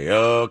Sunday.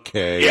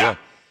 Okay. Yeah.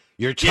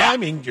 Your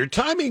timing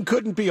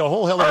couldn't be a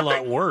whole hell of a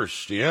lot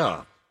worse.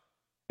 Yeah.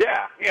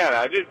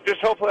 Yeah.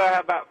 Just hopefully I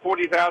have about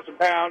 40,000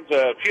 pounds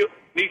of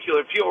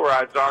nuclear fuel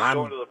rods on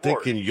going to the port.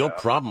 I'm thinking you'll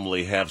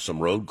probably have some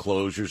road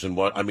closures and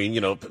what. I mean,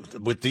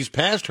 with these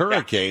past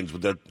hurricanes,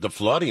 with the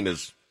flooding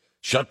has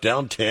shut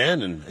down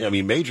 10 and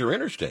major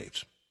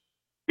interstates.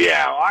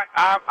 Yeah,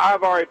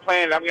 I've already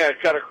planned. I'm going to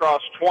cut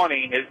across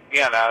 20.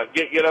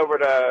 Get over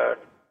to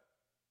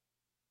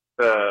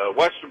the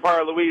western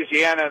part of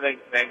Louisiana, and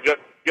then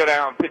go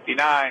down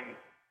 59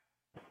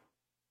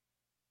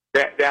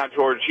 down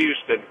towards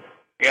Houston.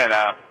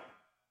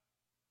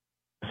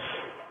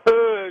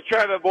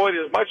 Try to avoid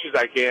as much as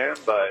I can,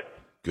 but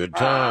good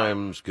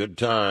times.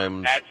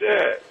 That's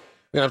it.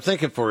 I'm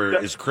thinking for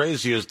as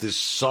crazy as this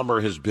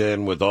summer has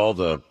been with all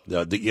the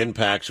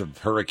impacts of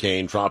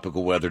hurricane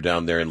tropical weather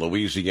down there in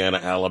Louisiana,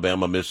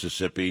 Alabama,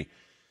 Mississippi,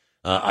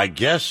 I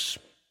guess,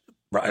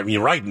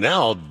 right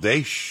now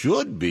they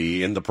should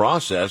be in the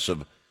process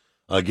of,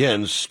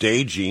 again,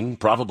 staging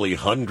probably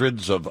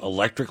hundreds of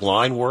electric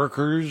line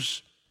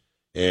workers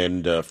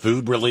and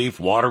food relief,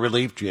 water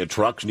relief.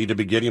 Trucks need to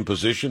be getting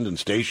positioned and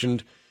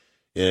stationed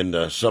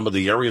in some of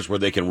the areas where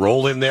they can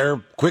roll in there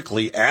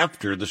quickly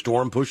after the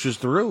storm pushes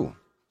through.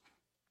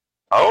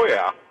 Oh,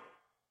 yeah.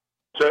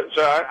 So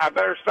I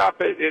better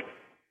stop at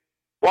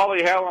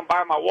Wally Hell and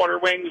buy my water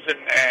wings and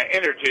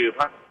inner tube,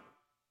 huh?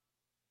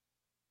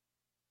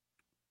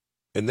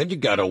 And then you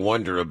got to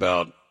wonder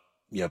about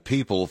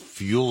people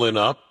fueling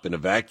up and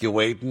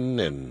evacuating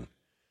and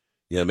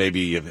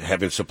maybe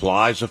having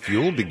supplies of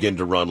fuel begin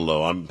to run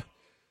low.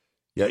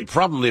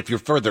 Probably if you're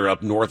further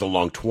up north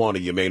along 20,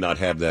 you may not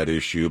have that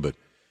issue, but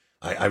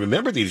I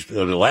remember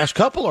the last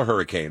couple of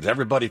hurricanes.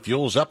 Everybody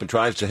fuels up and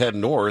tries to head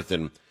north,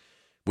 and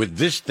with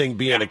this thing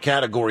being a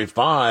Category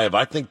 5,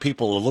 I think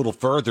people a little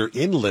further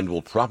inland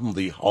will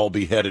probably all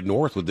be headed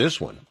north with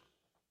this one.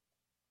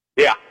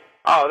 Yeah.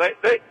 Oh,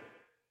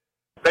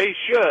 they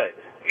should.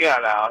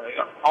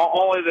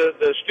 Only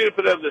the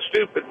stupid of the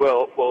stupid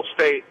will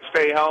stay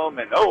home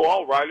and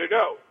all right to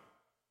go.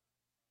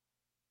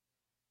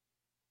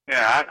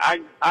 Yeah,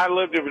 I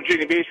lived in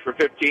Virginia Beach for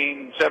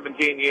 15,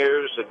 17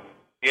 years, and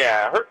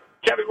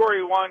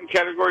Category 1,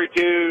 Category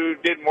 2,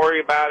 didn't worry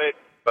about it,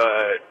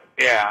 but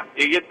yeah,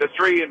 you get the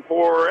 3 and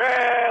 4.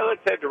 Let's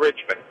head to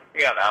Richmond.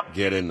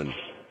 Get inland.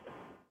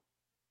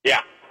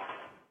 Yeah,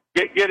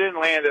 get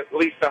inland at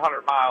least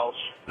 100 miles.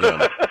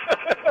 Yeah.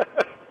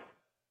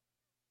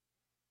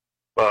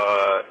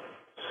 But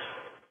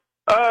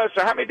so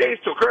how many days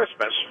till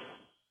Christmas?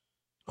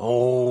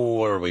 Oh,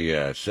 where are we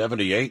at?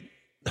 78?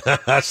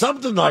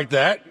 Something like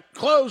that.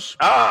 Close.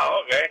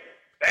 Oh, okay.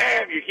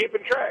 Damn, you're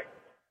keeping track.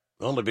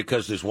 Only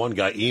because this one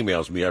guy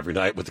emails me every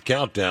night with the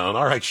countdown.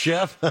 All right,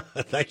 Chef,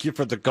 thank you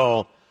for the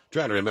call.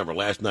 Trying to remember,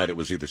 last night it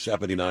was either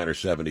 79 or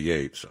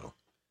 78, so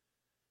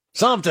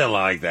something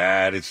like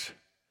that. It's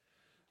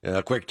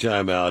a quick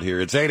time out here.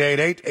 It's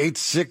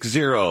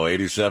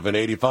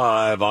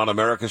 888-860-8785 on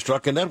America's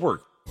Trucking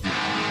Network.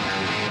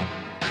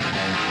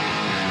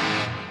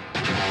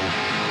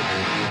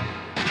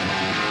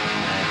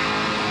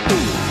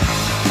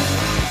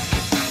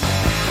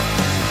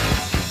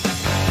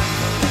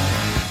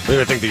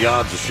 I think the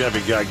odds of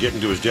Chevy guy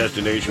getting to his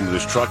destination with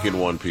his truck in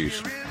one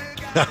piece.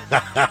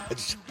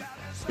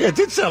 It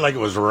did sound like it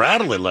was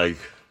rattling,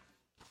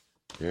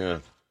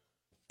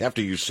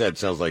 after you said,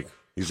 sounds like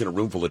he's in a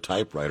room full of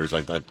typewriters.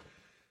 I thought,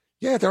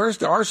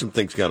 there are some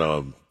things kind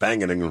of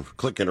banging and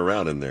clicking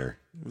around in there.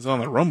 It was on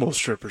the rumble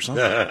strip or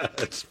something.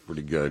 That's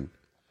pretty good.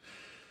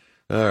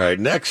 All right,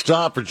 next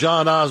stop for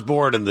John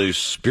Osborne in the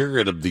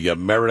spirit of the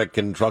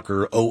American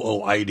Trucker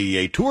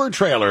OOIDA tour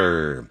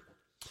trailer.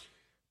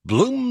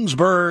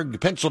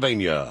 Bloomsburg,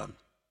 Pennsylvania.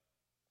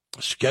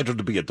 Scheduled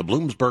to be at the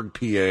Bloomsburg,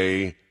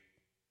 PA,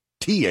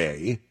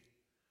 TA.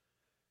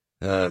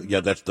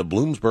 That's the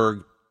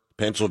Bloomsburg,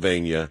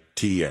 Pennsylvania,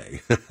 TA.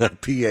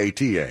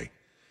 PATA.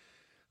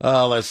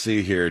 Let's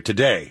see here.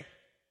 Today,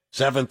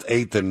 7th,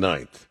 8th, and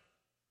 9th.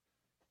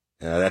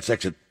 That's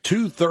exit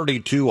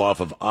 232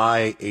 off of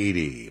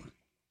I-80.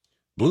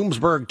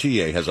 Bloomsburg,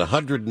 TA has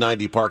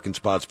 190 parking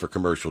spots for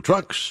commercial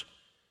trucks.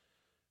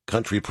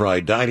 Country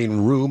Pride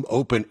Dining Room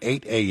open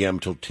 8 a.m.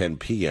 till 10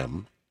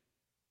 p.m.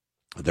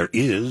 There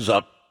is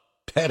a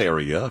pet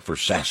area for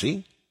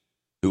Sassy,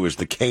 who is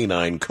the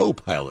canine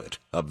co-pilot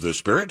of the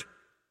Spirit.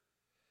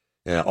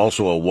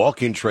 Also a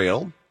walking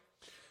trail.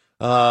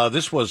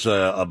 This was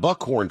a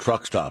Buckhorn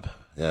truck stop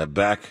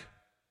back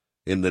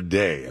in the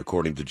day,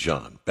 according to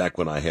John, back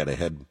when I had a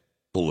head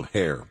full of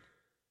hair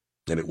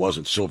and it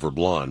wasn't silver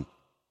blonde.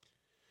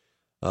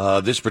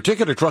 This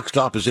particular truck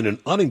stop is in an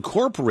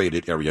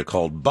unincorporated area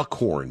called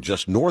Buckhorn,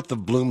 just north of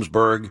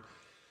Bloomsburg.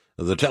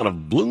 The town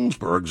of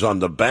Bloomsburg's on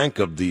the bank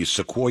of the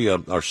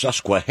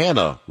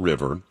Susquehanna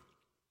River.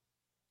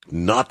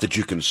 Not that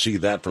you can see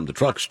that from the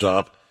truck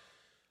stop,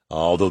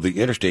 although the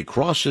interstate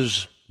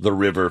crosses the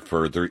river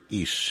further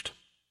east.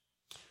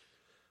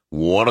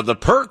 One of the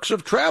perks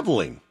of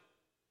traveling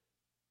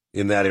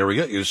in that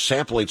area is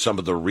sampling some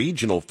of the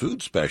regional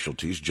food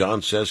specialties.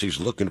 John says he's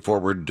looking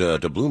forward to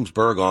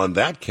Bloomsburg on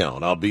that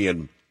count. I'll be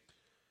in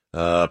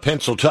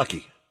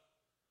Pennsylvania,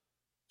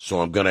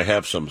 so I'm going to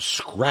have some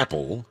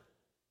scrapple.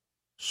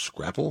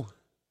 Scrapple?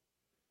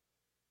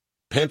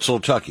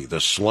 Pennsylvania, the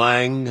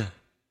slang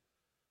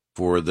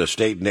for the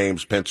state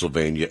names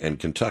Pennsylvania and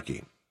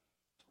Kentucky.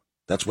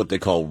 That's what they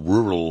call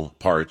rural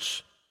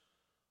parts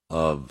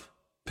of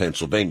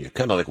Pennsylvania,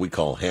 kind of like we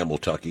call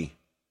Hamiltucky.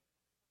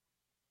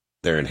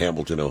 There in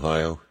Hamilton,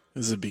 Ohio.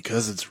 Is it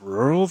because it's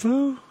rural,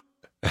 though?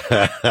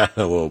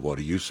 Well, what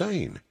are you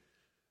saying?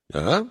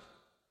 Huh?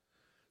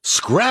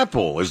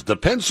 Scrapple is the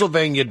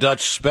Pennsylvania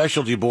Dutch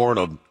specialty born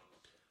of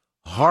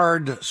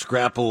hard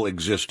scrapple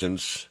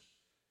existence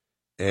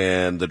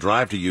and the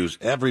drive to use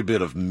every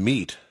bit of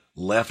meat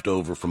left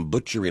over from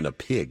butchering a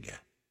pig.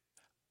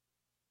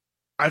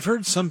 I've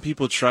heard some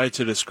people try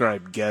to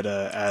describe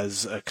Geta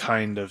as a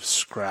kind of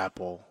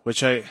scrapple,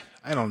 which I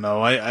don't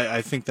know.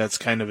 I think that's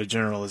kind of a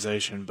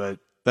generalization, but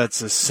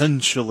that's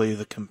essentially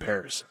the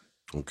comparison.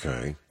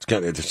 Okay.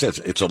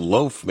 It's a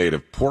loaf made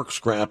of pork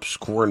scraps,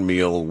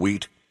 cornmeal,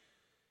 wheat,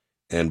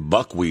 and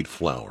buckwheat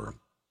flour.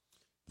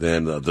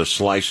 Then the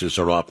slices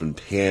are often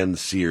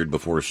pan-seared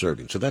before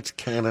serving. So that's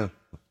kind of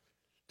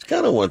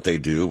what they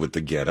do with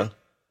the Geta.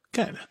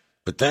 Kind of.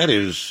 But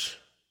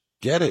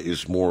Geta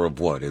is more of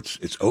what?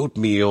 It's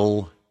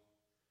oatmeal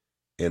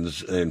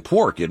and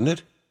pork, isn't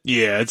it?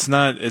 Yeah, it's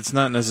not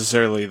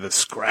necessarily the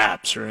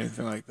scraps or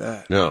anything like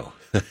that. No.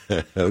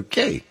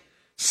 Okay.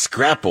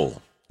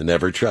 Scrapple.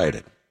 Never tried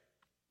it.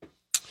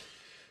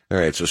 All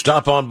right, so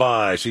stop on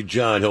by. See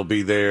John. He'll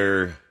be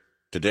there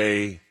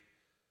today,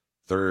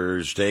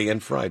 Thursday,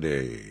 and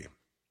Friday.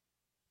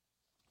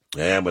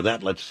 And with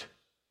that,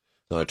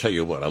 I'll tell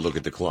you what, I look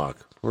at the clock.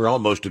 We're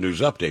almost to news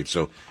update,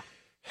 so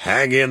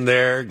hang in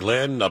there.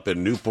 Glenn up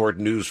in Newport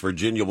News,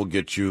 Virginia will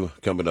get you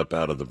coming up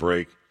out of the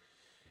break.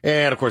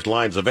 And, of course,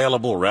 lines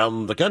available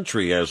around the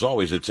country. As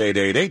always, it's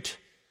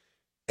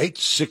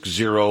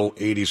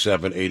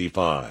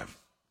 888-860-8785.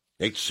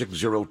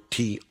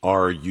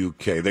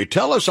 860-TRUK. They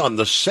tell us on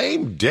the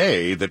same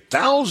day that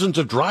thousands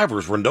of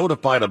drivers were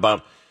notified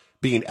about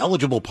being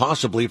eligible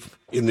possibly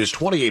in this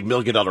 $28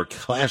 million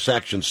class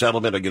action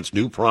settlement against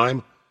New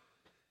Prime.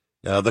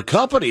 The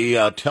company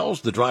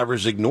tells the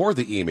drivers ignore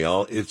the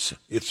email. It's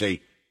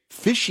a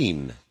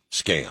phishing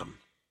scam.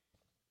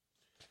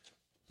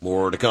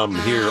 More to come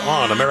here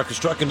on America's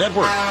Trucking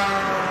Network.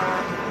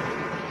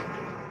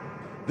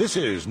 This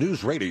is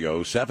News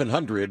Radio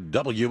 700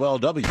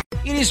 WLW.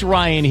 It is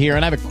Ryan here,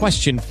 and I have a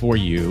question for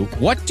you.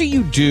 What do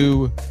you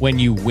do when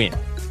you win?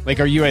 Like,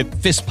 are you a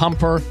fist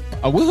pumper,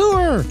 a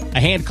woohooer, a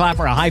hand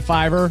clapper, a high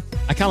fiver?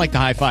 I kind of like the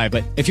high five,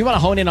 but if you want to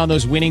hone in on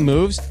those winning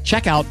moves,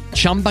 check out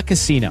Chumba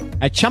Casino.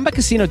 At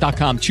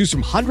ChumbaCasino.com, choose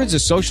from hundreds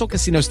of social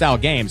casino-style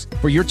games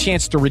for your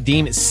chance to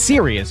redeem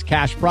serious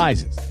cash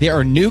prizes. There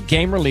are new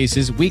game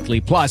releases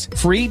weekly, plus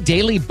free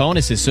daily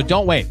bonuses, so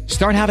don't wait.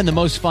 Start having the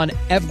most fun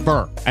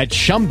ever at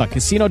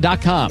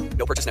ChumbaCasino.com.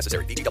 No purchase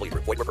necessary. VGW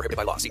Group. Void where prohibited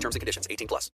by law. See terms and conditions. 18+.